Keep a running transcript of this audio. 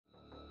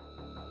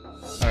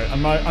Alright,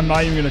 I'm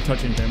not even gonna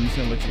touch anything. I'm just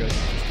gonna let you guys.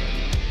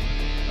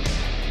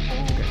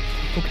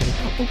 Okay.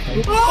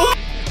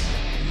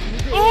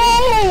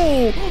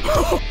 Oh!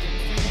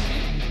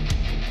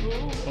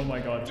 Oh my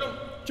god. Jump.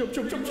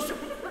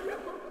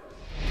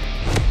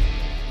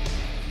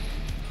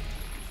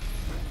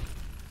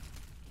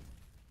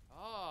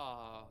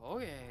 Oh,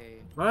 okay.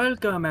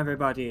 Welcome,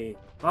 everybody.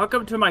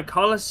 Welcome to my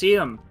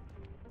Coliseum.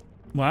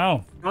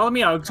 Wow. Follow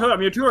me out.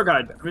 I'm your tour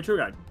guide.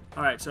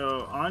 All right,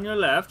 so on your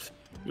left,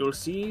 you'll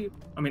see.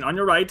 I mean, on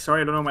your right.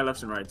 Sorry, I don't know my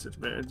lefts and rights. It's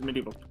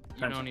medieval.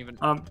 You don't even.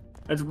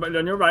 It's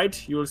on your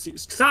right. You will see.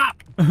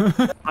 Stop.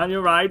 On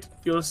your right,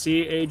 you'll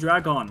see a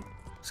dragon.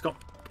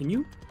 Scott, can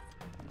you?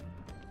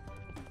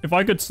 If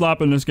I could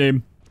slap in this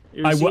game,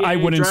 I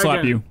wouldn't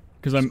slap you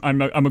because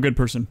I'm a good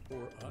person.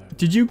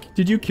 Did you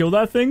kill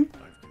that thing?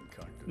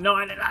 No,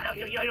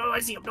 I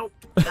see him. No.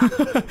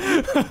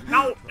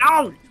 No.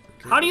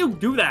 How do you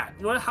do that?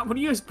 What are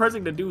you guys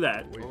pressing to do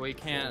that? Well, we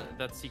can't.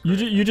 That's secret.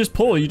 You just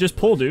pull. You just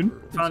pull, dude.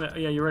 Yeah,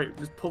 you're right.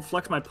 Just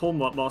flex my pull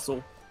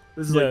muscle.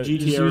 This is Yeah, like GTA.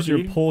 just use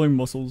your pulling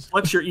muscles.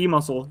 Flex your E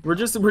muscle. We're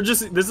just.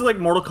 This is like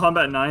Mortal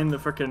Kombat 9. The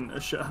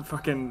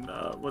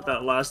frickin' what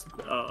that last.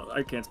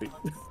 I can't speak.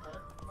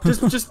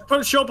 just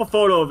show up a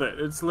photo of it.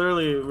 It's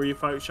literally where you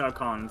fight Shao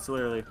Kahn. It's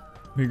literally.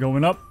 We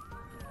going up?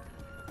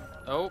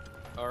 Oh,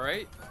 all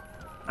right.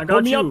 I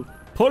got you.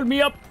 Pull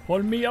me up. Oh,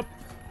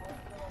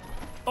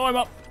 I'm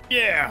up.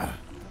 Yeah.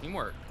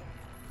 Teamwork.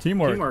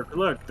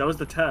 Look, that was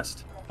the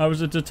test. I was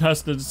to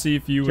test to see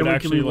if you would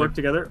actually can we work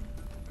together.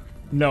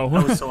 No.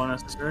 That was so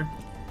unnecessary.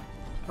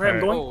 All right, I'm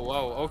going. Oh,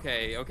 whoa,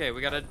 okay.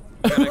 We gotta.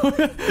 We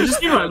just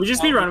speed run.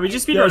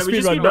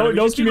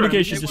 No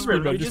communications. Just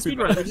speed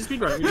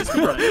run.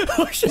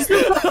 Oh shit!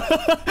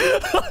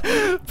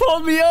 Pull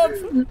me up.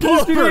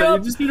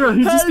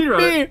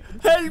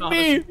 Help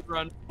me!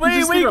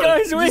 Wait,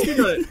 guys, wait.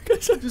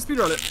 Just speed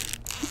run it.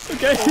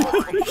 Okay.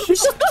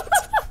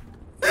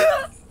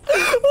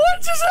 What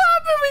just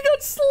happened? We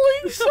got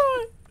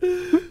slingshot.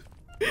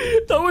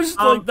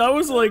 That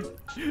was like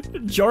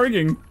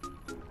jarring.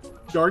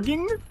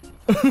 Jarring?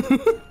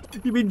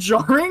 You mean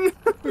jarring?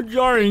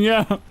 Jarring,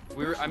 yeah.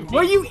 Why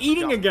are you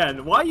eating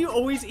again? Why are you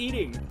always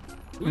eating?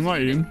 I'm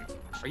not eating.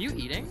 Are you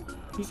eating?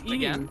 He's eating.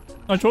 Again?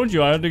 I told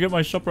you I had to get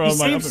my supper out of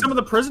my oven. He saved some of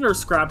the prisoner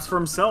scraps for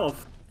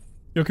himself.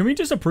 Yo, can we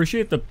just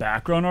appreciate the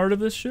background art of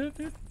this shit,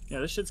 dude? Yeah,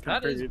 this shit's kind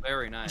of crazy. That is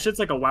very nice. This shit's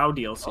like a WoW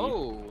DLC.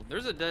 Oh,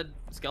 there's a dead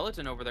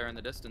skeleton over there in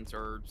the distance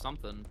or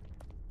something.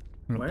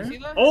 Where? You see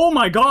that? Oh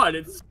my god,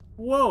 it's...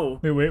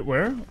 Whoa. Wait,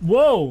 where?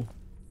 Whoa!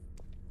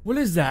 What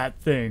is that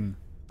thing?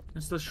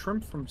 It's the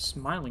shrimp from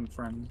Smiling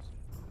Friends.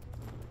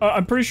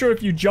 I'm pretty sure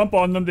if you jump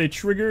on them, they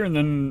trigger, and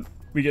then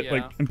we get,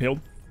 like, impaled.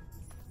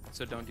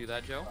 So don't do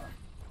that, Joe.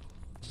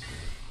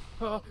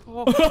 Oh.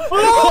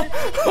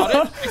 Got it.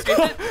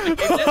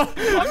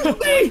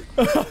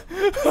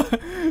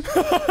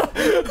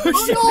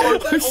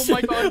 Oh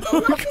my god,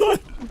 no.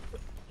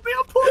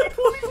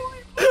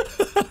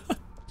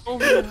 Oh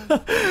my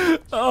god.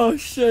 Oh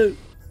shit.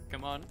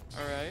 Come on,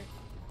 alright.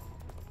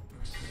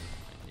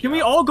 Can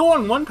we all go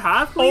on one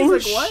path, please? Oh,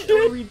 like, what? shit.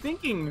 What are we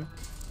thinking?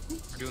 We're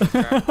doing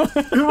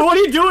the What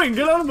are you doing?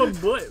 Get out of my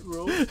butt,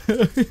 bro.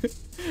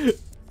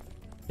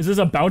 Is this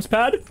a bounce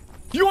pad?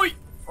 Yoink!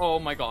 Oh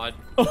my god.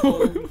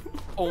 Oh.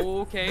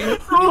 Okay.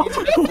 We're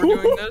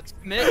doing this.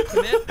 Commit.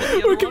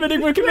 We're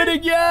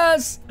committing,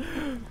 yes!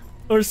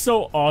 We're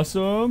so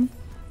awesome.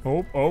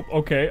 Oh,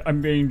 okay.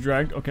 I'm being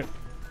dragged. Okay.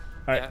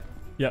 Alright.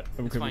 Yeah,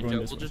 okay, It's fine, Joe.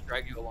 We'll just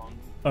drag you along.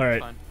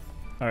 Alright.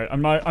 Alright,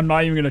 I'm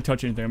not even gonna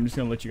touch anything. I'm just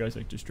gonna let you guys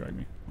like just drag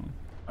me.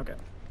 Okay.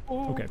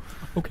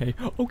 Okay.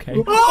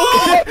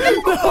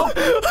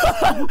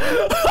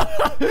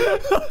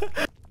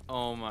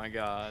 Oh my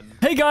god.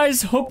 Hey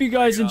guys, hope you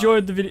guys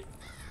enjoyed the video.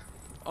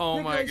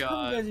 Oh my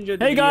god.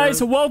 Hey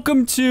guys,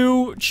 welcome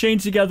to Chain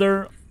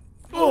Together.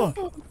 Oh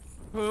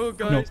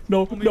guys.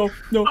 No, pull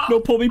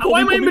me.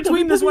 Why am I in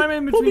between this? Pull me.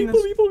 You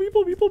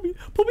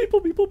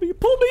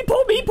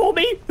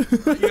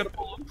gotta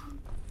pull him.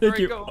 Thank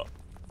you. Go.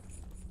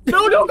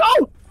 No, don't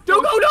go!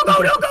 Don't go!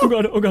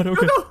 Oh god,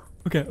 okay.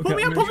 Okay. Pull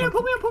me up.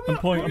 I'm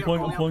pulling. I'm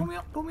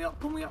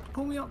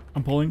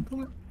pulling.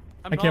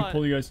 I can't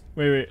pull you guys.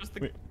 Wait.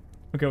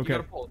 Okay. You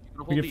gotta pull.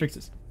 We can fix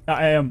this.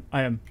 I am.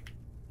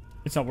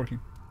 It's not working.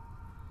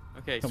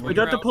 Okay, so we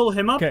got to pull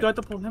him up. Okay. Do I have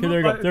to pull him up?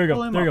 There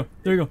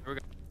you go.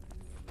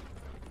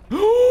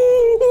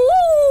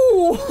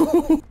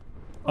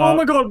 Oh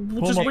my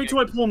god, just wait till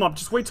I pull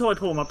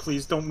him up.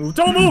 Please don't move.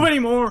 Don't move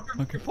anymore.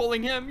 Okay. You're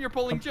pulling him. You're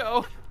pulling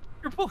Joe.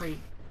 You're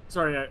pulling.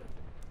 Sorry,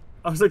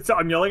 I was like,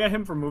 I'm yelling at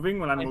him for moving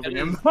when I'm moving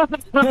him. Oh,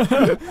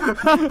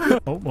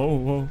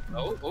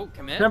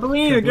 commit.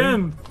 Trampoline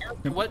again.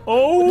 What?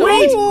 Oh,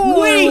 wait.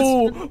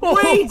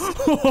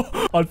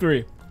 On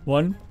 3.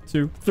 1,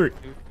 2, 3.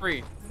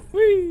 3.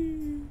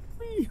 Whee.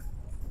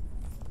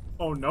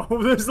 Oh no,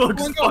 this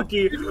looks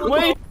fucky.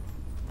 Wait.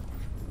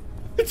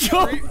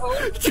 Jump!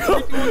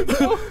 Jump!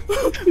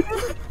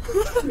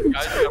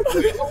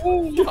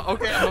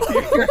 Okay, I'm up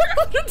here.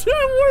 How did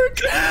that work?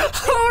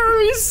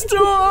 Hurry,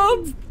 stop!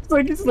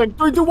 It's like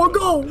 3, 2, 1,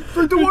 go!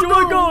 3, 2,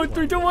 1, go!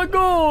 3, 2, 1,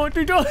 go!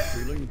 3, 2,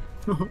 1.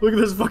 Look at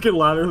this fucking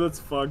ladder. That's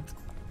fucked.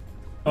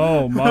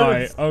 Oh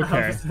my.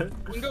 Okay.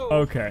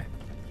 Okay.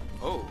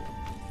 Oh.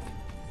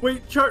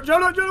 Wait, Jonah,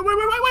 wait,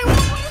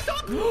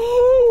 stop! Wait,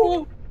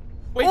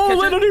 Oh, catch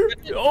land it, on here.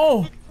 catch it.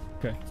 Oh.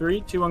 Okay.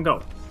 3, 2, 1,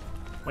 go.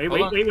 Wait!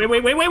 Hold on.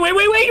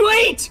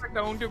 Wait!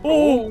 Don't do-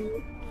 Oh.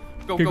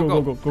 Go, Okay, go,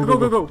 go, go. go, go, Go,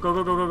 go, go, go. go,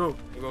 go, go, go, go.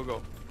 Go,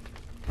 go.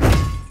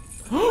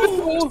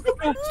 Oh,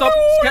 Stop.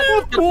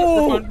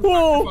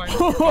 whoa,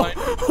 We're fine.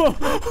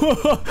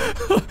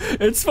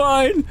 It's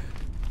fine.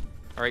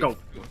 All right. Go.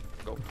 Go.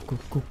 Go, go,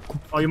 go.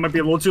 Oh, you might be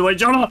a little too late,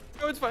 Jonah.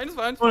 No, it's fine. It's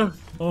fine.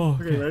 Oh,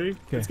 Okay, ready? Okay.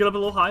 Let's get up a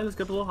little high. Let's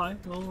get up a little high.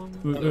 A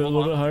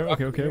little bit higher.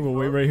 Okay, okay. We'll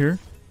wait right here.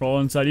 We're all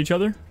inside each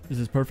other. This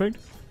is perfect.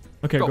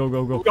 Okay, go,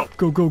 go, go. Go,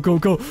 go, go,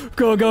 go.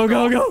 Go, go,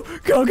 go, go.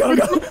 Go, go,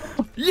 go.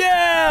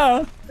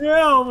 Yeah!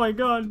 Yeah, oh my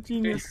god,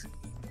 genius.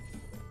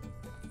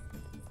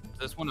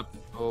 This one.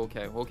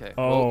 Okay. Okay.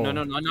 Oh.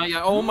 No, not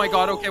yet. Oh my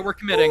god. Okay, we're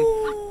committing.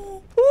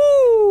 Ooh.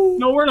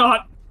 No, we're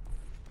not.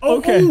 Oh,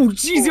 Okay. Oh,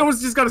 jeez, he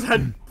almost just got his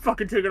head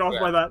fucking taken off Yeah.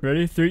 by that.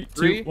 Ready? 3,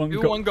 2, 1, 3,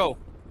 2, go. 1, go.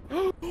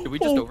 Did we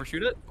just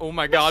overshoot it? Oh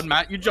my god,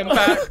 Matt, you jumped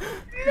back.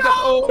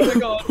 Oh my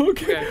god.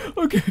 Okay.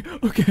 Okay.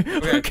 Okay.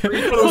 Okay.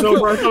 I thought it was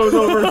over. I thought it was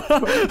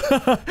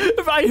over.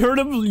 If I heard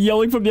him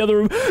yelling from the other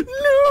room, no!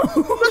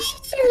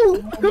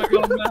 Oh my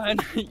god, man.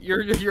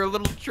 You're a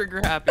little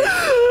trigger happy.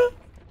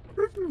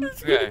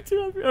 Okay.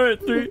 All right,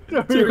 3,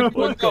 2, 3, 2,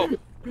 1, go.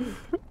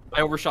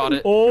 I overshot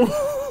it. Oh.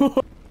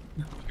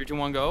 3, 2,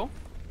 1, go.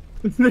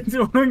 3,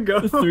 2, 1,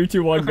 go. 3,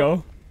 2, 1,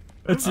 go.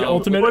 It's the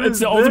ultimate. what It's is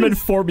the ultimate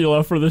this?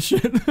 formula for this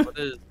shit.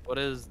 What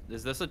is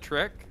this a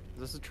trick?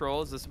 Is this a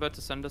troll? Is this about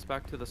to send us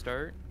back to the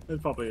start?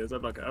 It probably is. I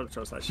don't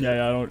trust that shit.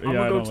 Yeah, I don't. I'm Yeah,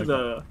 gonna I go don't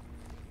to like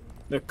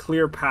the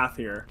clear path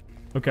here.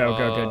 that. Okay,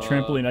 okay.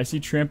 Trampoline. I see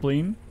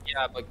trampoline.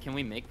 Yeah, but can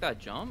we make that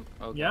jump?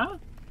 Okay. Yeah?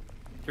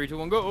 3, 2,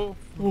 1, go.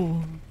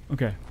 Oh.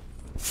 Okay.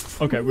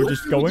 Okay, we're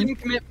just We going. didn't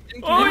commit.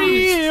 Oh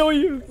yeah! Oh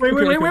yeah! Wait,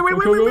 wait, wait, wait, wait,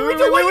 wait, wait,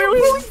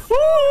 wait,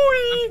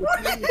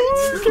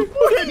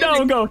 Okay,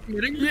 now go.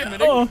 Committing? Yeah.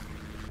 Committing? Oh.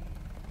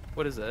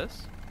 What is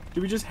this?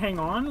 Do we just hang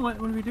on? What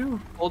do we do?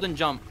 Hold and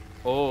jump.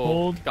 Oh,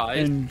 Hold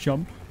guys. and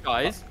jump.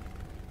 Guys.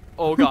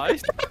 Oh,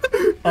 guys.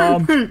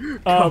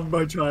 Come,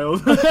 my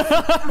child.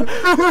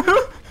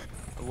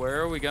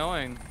 Where are we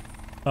going?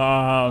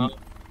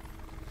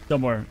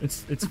 Somewhere.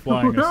 It's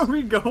flying Where are us.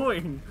 we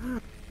going?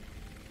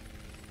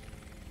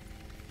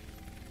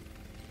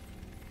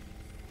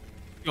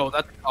 Yo,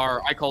 that's a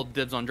car. I called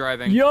dibs on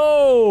driving.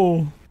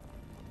 Yo!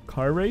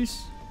 Car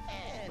race?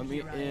 Let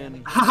me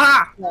in.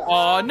 Haha!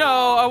 Oh,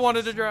 no. I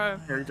wanted to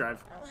drive. Here, you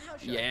drive.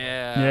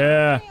 Yeah.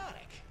 Yeah.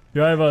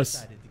 Drive us.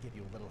 Decided to give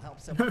you a little help,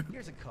 so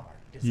here's a car.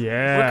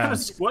 Yeah.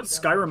 What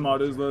Skyrim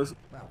mod is this?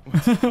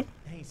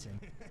 Hasten.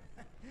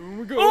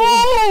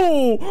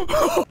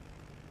 Oh!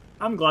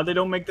 I'm glad they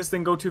don't make this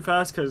thing go too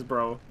fast, cause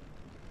bro,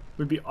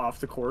 we'd be off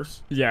the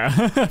course. Yeah,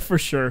 for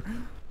sure.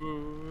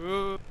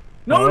 No,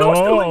 no,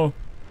 still Oh.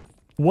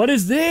 What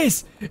is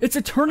this? It's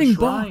a turning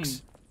shrine.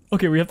 box.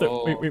 Okay, we have to.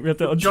 Oh. Wait, we have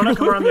to. Jonah,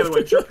 come around the other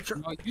way.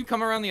 No, you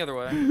come around the other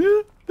way.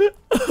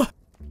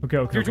 Okay,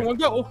 okay. 3, 2, 1,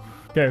 go.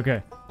 Okay,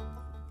 okay.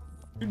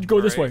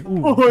 Go this way. Alright.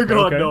 Ooh, Oh my okay,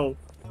 god, okay. no.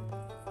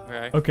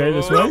 Okay. Okay,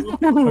 this way.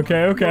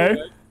 Okay, okay.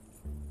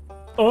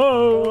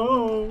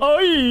 Oh. Oh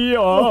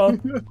yeah.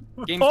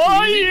 Game's Oh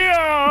too easy.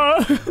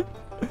 yeah.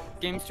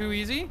 Game's too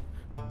easy.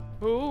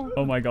 Oh.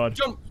 Oh my god.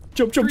 Jump.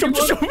 Jump, jump, jump,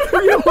 3, 2,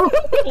 jump.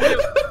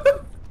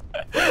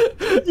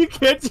 1. You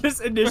can't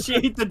just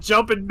initiate the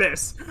jump and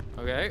miss.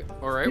 Okay.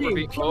 All right. We're Hey,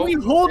 being. can we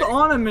hold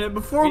on a minute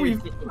before we?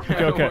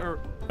 Okay, okay.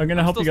 I'm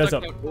gonna help you guys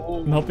up. Oh.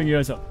 I'm helping you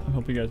guys up. I'm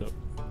helping you guys up.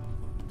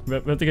 We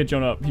have to get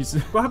Jonah up. He's.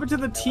 What happened to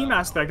the team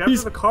aspect after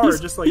the car?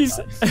 Just like he's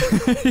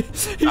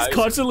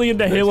constantly in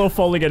the Halo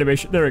falling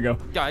animation. There we go.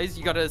 Guys,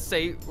 you gotta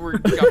say we're. You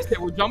gotta say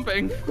we're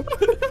jumping.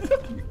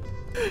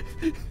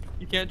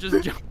 You can't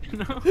just jump. You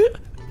know?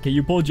 Can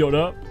you pull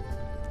Jonah up?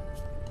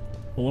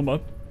 Pull him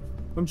up.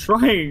 I'm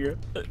trying.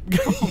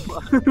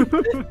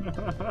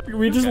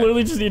 We just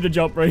literally just need to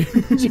jump right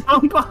here.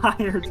 Jump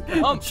higher.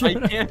 Jump. I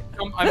can't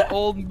jump. I'm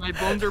old. My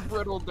bones are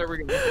brittle. There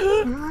we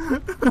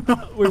go.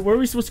 Wait, where are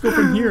we supposed to go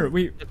from here?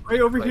 Wait. Right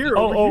over here.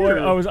 Oh, over oh,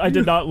 here. wait, I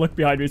did not look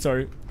behind me.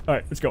 Sorry. All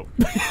right, let's go.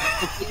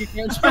 You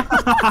can't jump.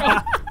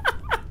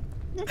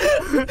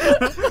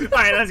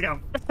 Alright, let's go.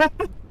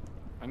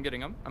 I'm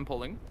getting him. I'm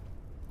pulling.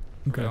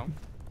 Okay. Go.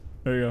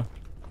 There you go.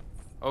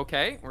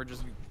 Okay, we're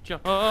just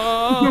jump.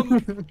 Hold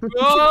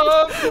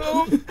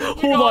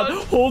on.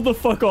 Hold the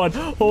fuck on.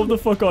 Hold the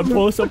fuck on.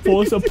 Pull us up. Pull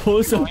us up. Pull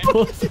us up.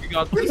 Pull us up. You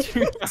got this.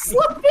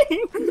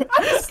 Slipping.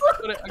 I'm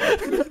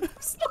slipping.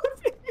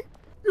 Slipping.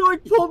 You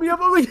like pulled me up.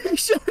 I'm like, you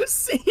should have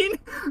seen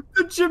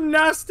the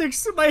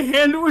gymnastics my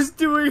hand was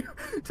doing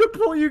to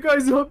pull you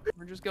guys up.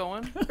 We're just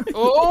going.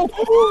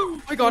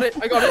 Oh, I got it.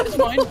 I got it. It's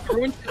fine.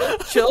 Everyone,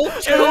 chill,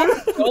 chill,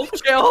 chill,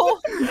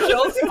 chill,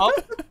 chill, stop,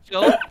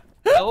 chill,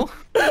 chill.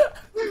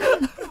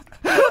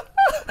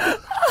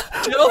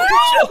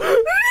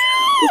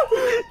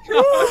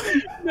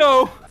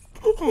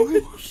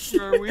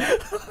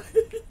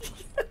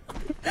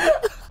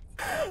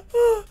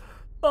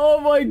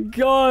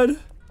 god.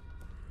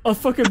 I'm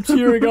fucking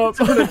tearing up.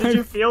 Did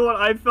you feel what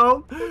I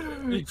felt?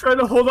 Trying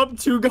to hold up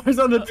 2 guys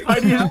on the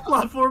tiniest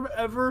platform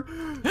ever.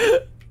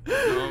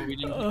 No, we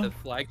didn't hit the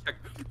flag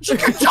check.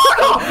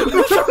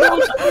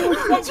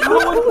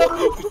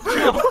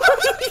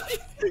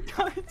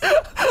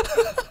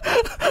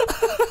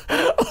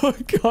 Oh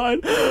god.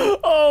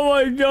 Oh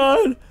my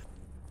god.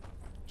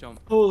 Jump.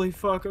 Holy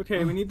fuck.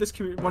 Okay, we need this.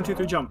 1, 2,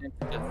 3, jump.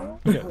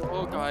 Okay.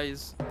 Oh,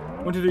 guys.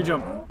 1, 2, 3,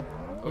 jump.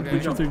 Okay.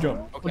 1, 2, 3,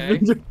 jump. Okay.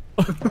 1,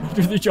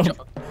 2, 3, jump.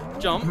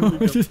 Jump. 1,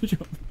 2, 3,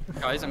 jump.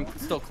 Guys, I'm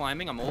still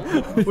climbing. I'm old.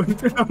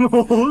 I'm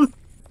old.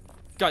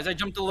 Guys, I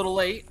jumped a little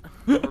late.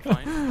 We're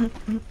fine.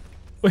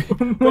 Wait,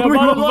 I'm Me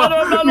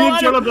and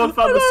Jonah not both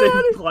found the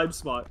same climb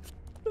spot.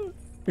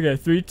 Okay,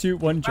 3, 2,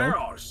 1, jump.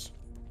 Barrels.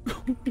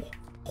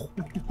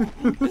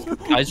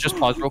 Guys, just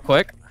pause real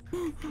quick.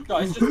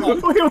 Guys, just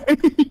pause.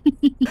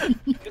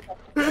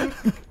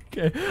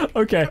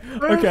 Okay.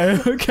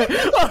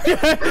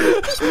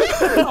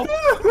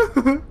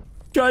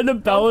 Trying to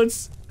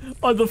balance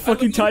on the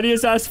fucking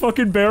tiniest ass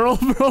fucking barrel,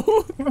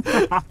 bro.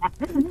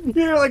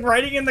 You're like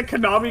writing in the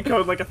Konami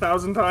code like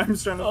 1,000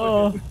 times trying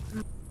to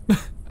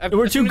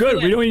We're too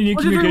good. We don't even need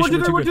communication. We're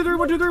too good. 1, 2, 3,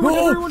 1, 2, 3, 1, 2,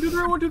 3, 1, 2,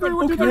 3, 1, 2, 3,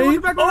 1, 2,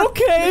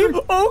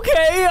 3,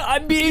 Okay.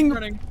 I'm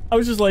being. I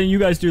was just letting you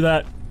guys do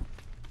that.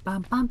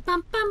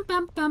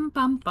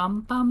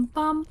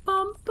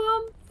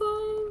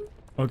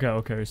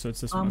 Okay. So it's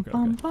this one. Okay.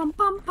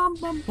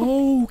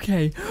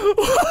 Okay.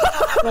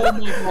 Oh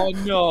my god,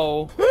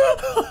 no.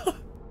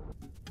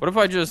 What if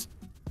I just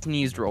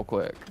sneezed real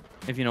quick?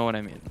 If you know what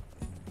I mean.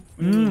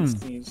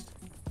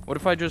 What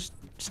if I just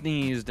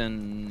sneezed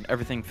and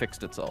everything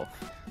fixed itself?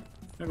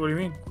 What do you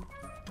mean?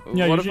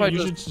 Yeah, what if I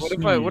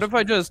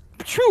just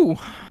Achoo!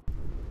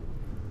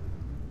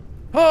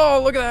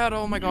 Oh, look at that!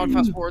 Oh my god,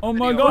 fast forward. Oh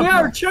my video. god. Oh yeah,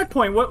 our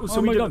checkpoint. What? So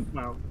Oh we my did. god.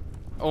 Wow.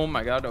 Oh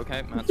my god,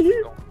 okay, Matt's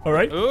going. All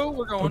right. Oh,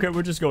 we're going. Okay,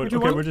 we're just going. Three,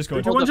 two, Okay, one. we're just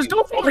going. Three, two, one, just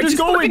go for it. We're just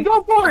going.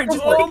 Go for it.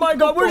 Just Oh my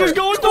god, we're just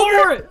going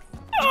for it.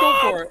 Just go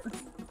for it.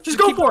 Just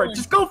go for it.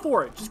 Just go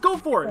for it. Just go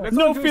for it. That's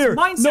No all it is. fear.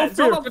 Mindset. No It's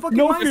all fear. about fucking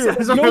No mindset. fear.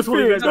 That's No what you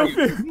fear. guys No do.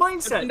 fear.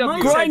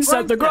 Mindset. Grind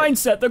set. The grind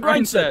set. The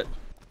grind set.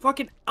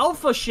 Fucking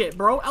alpha shit,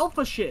 bro.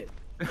 Alpha shit.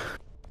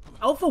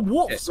 Alpha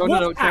wolves. Okay. No,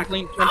 Wolf pack.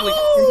 trampoline,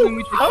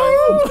 we should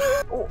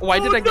climb. Why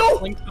did I get a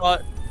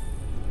slingshot?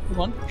 Come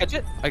on, catch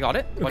it. I got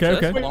it. Watch Okay,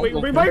 this. okay. Hold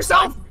on, Wait, by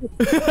yourself.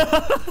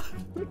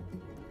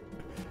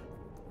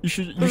 You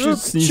should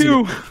sneeze.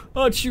 Chew. Again.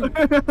 Oh, chew.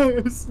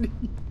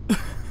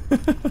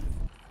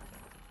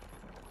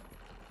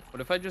 What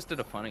if I just did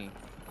a funny?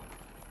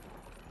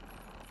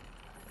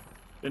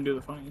 Didn't do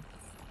the funny.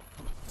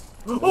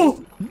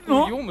 Oh!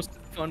 Oh, you almost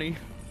did funny.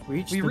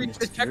 We reached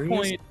the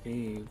checkpoint.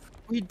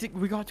 We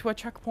got to a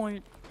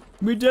checkpoint.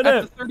 We did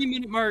At it. the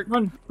 30-minute mark.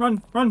 Run.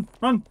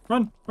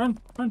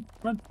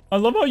 I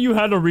love how you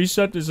had to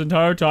reset this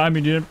entire time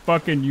and you didn't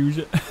fucking use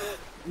it.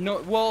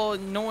 No, well,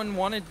 no one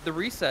wanted the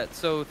reset,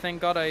 so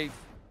thank God I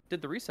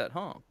did the reset,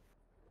 huh?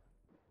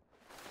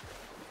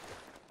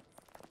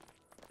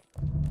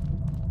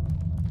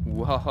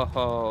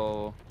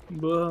 Whoa.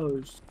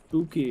 Whoa,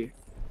 spooky.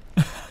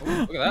 Oh,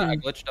 look at that. I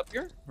glitched up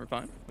here. We're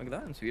fine. Look at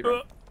that. And speed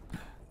run.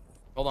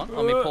 Hold on.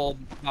 Let me pull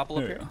Bapple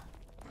up here.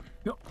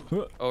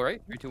 All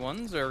right. 3, 2,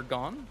 1s are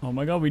gone. Oh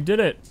my god, we did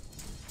it.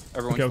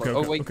 Everyone's Okay.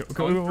 oh, wait.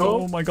 Okay.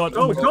 Oh my god.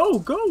 Go.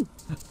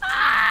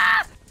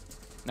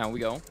 Now we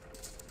go.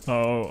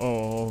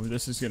 Oh,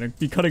 this is gonna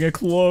be cutting it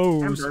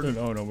close. I'm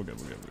Oh no, we're good.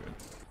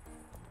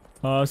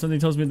 Something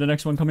tells me the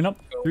next one coming up.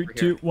 Go 3, over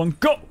 2, here. 1,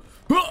 go!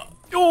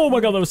 Oh my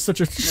god, that was such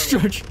a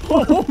stretch.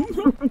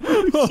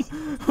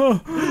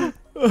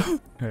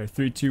 Okay,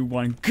 3, 2,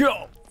 1,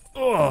 go!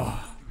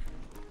 Oh.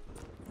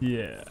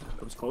 Yeah.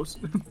 That was close.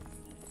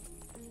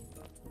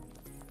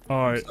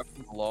 Alright, Stuck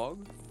in the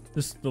log.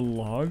 this is the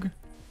log.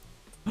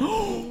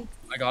 I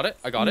got it.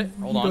 Hold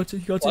on. You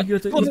got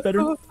it. He's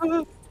better.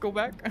 Go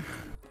back.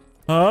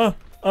 A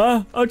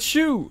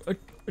chew.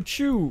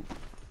 Achoo.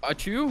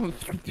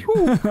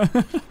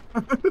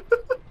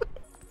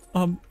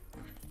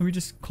 Let me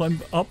just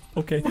climb up.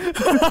 Okay.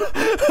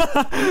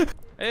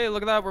 Hey,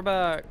 look at that. We're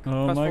back.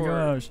 Oh Fast my forward.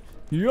 gosh.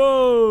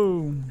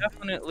 Yo!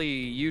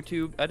 Definitely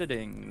YouTube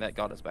editing that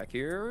got us back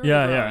here.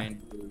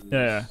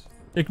 Yeah.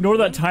 Ignore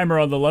that timer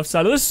on the left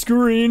side of the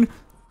screen.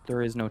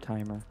 There is no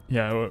timer.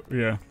 Yeah.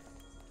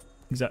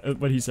 Exactly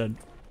what he said.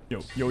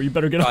 Yo, you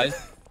better get up.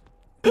 Guys.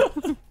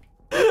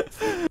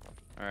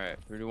 Alright,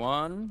 3, 2,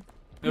 1.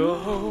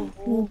 No.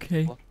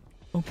 Okay.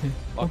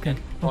 Lock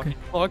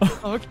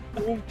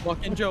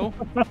in, Joe.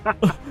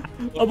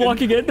 I'm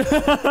locking in.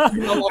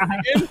 You're not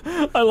locking in?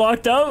 I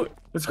locked out.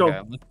 Let's go.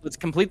 Okay, let's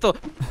complete the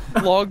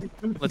vlog.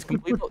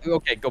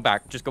 Okay, go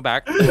back. Just go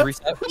back. We'll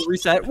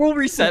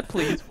reset,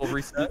 please. We'll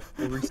reset.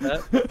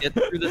 Get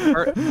through this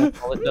part and we'll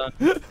call it done.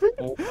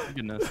 Oh my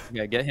goodness.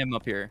 Yeah, get him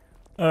up here.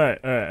 All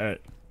right.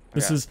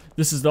 This is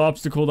the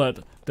obstacle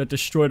that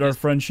destroyed our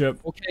friendship.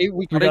 Okay,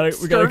 we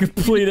gotta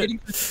complete it.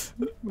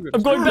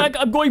 I'm going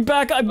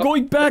back.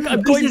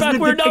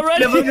 We're not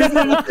ready.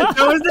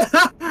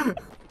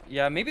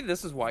 Yeah, maybe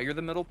this is why you're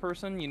the middle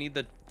person. You need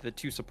the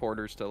 2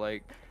 supporters to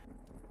like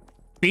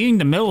being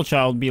the middle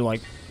child be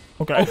like,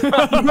 okay.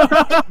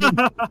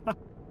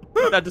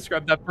 That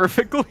described that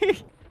perfectly.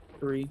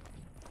 3.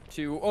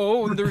 2.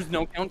 Oh, there's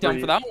no countdown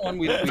for that one.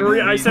 We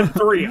 3. I said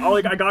 3.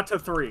 I got to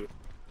 3.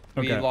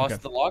 We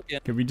lost the login.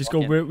 Okay, we just go.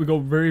 We go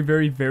very,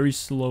 very, very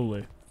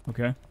slowly.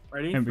 Okay.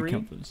 Ready? And we 3,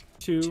 count for this.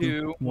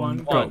 2, 1,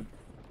 go. go.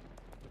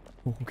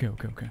 Oh, okay.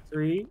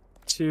 3,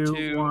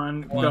 2,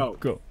 1, go.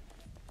 Go.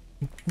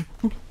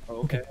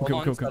 Okay.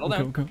 Hold on. Settle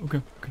down.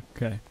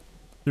 Okay.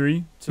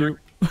 3, 2.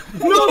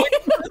 No!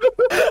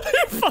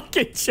 You're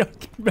fucking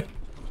joking, man.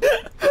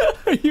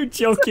 Are you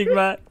joking,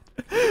 Matt?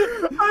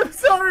 I'm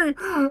sorry.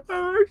 I'm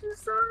actually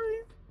sorry.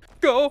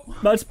 Go.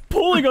 Matt's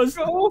pulling us.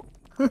 Go.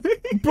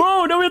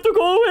 Bro, now we have to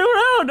go all the way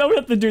around. Now we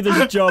have to do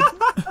this jump.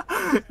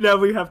 Now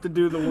we have to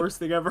do the worst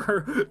thing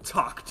ever.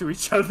 Talk to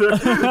each other.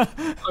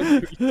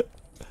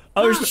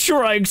 I was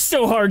trying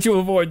so hard to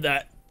avoid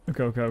that.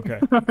 Okay.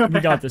 We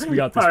got this.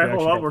 Alright,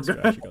 hold on, we're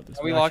good.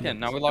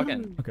 Now we lock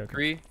in. Okay.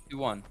 3, 2,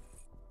 1.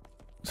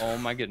 Oh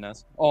my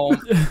goodness. Oh.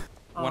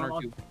 1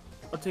 or 2.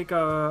 I'll take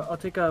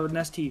a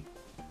Nestea.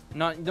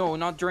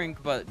 Not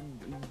drink, but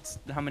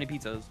how many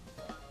pizzas?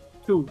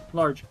 2,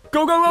 large.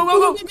 Go.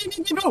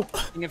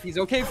 Asking if he's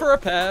okay for a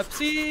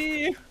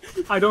Pepsi.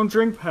 I don't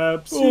drink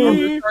Pepsi.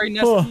 Oh, sorry,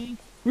 Nestea.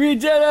 We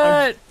did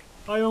it!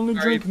 I only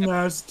Sorry, drink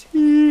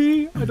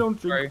Nestea. I don't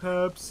Sorry. drink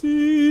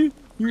Pepsi.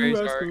 Very You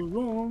asked sorry. the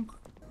wrong.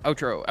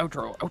 Outro.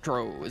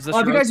 Is this If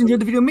you your guys outro? enjoyed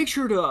the video, make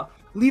sure to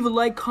leave a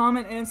like,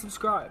 comment, and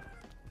subscribe.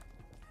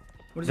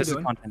 What is This he is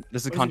doing? content.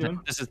 This is What is he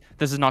content.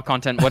 This is not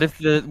content. What if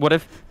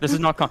this is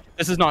not content.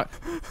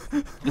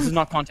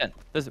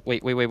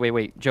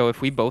 Wait. Joe,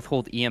 if we both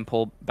hold E and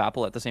pull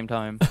Bapple at the same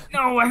time.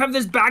 No, I have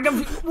this bag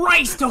of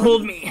rice to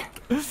hold me.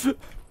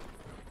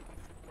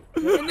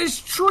 In this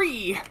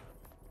tree.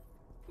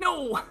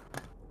 No.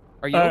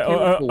 Are you okay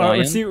with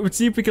Hawaiian? let's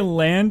see if we can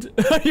land.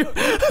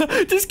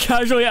 Just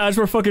casually as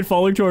we're fucking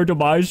falling to our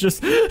demise,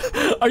 just,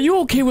 are you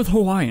okay with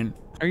Hawaiian?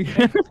 Are you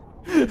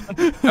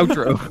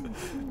outro?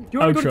 You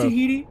wanna go to Outro.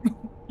 Tahiti?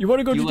 You want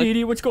to go to like-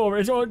 Tahiti? Let's go over.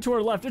 It's to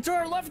our left. It's to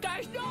our left,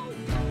 guys. No!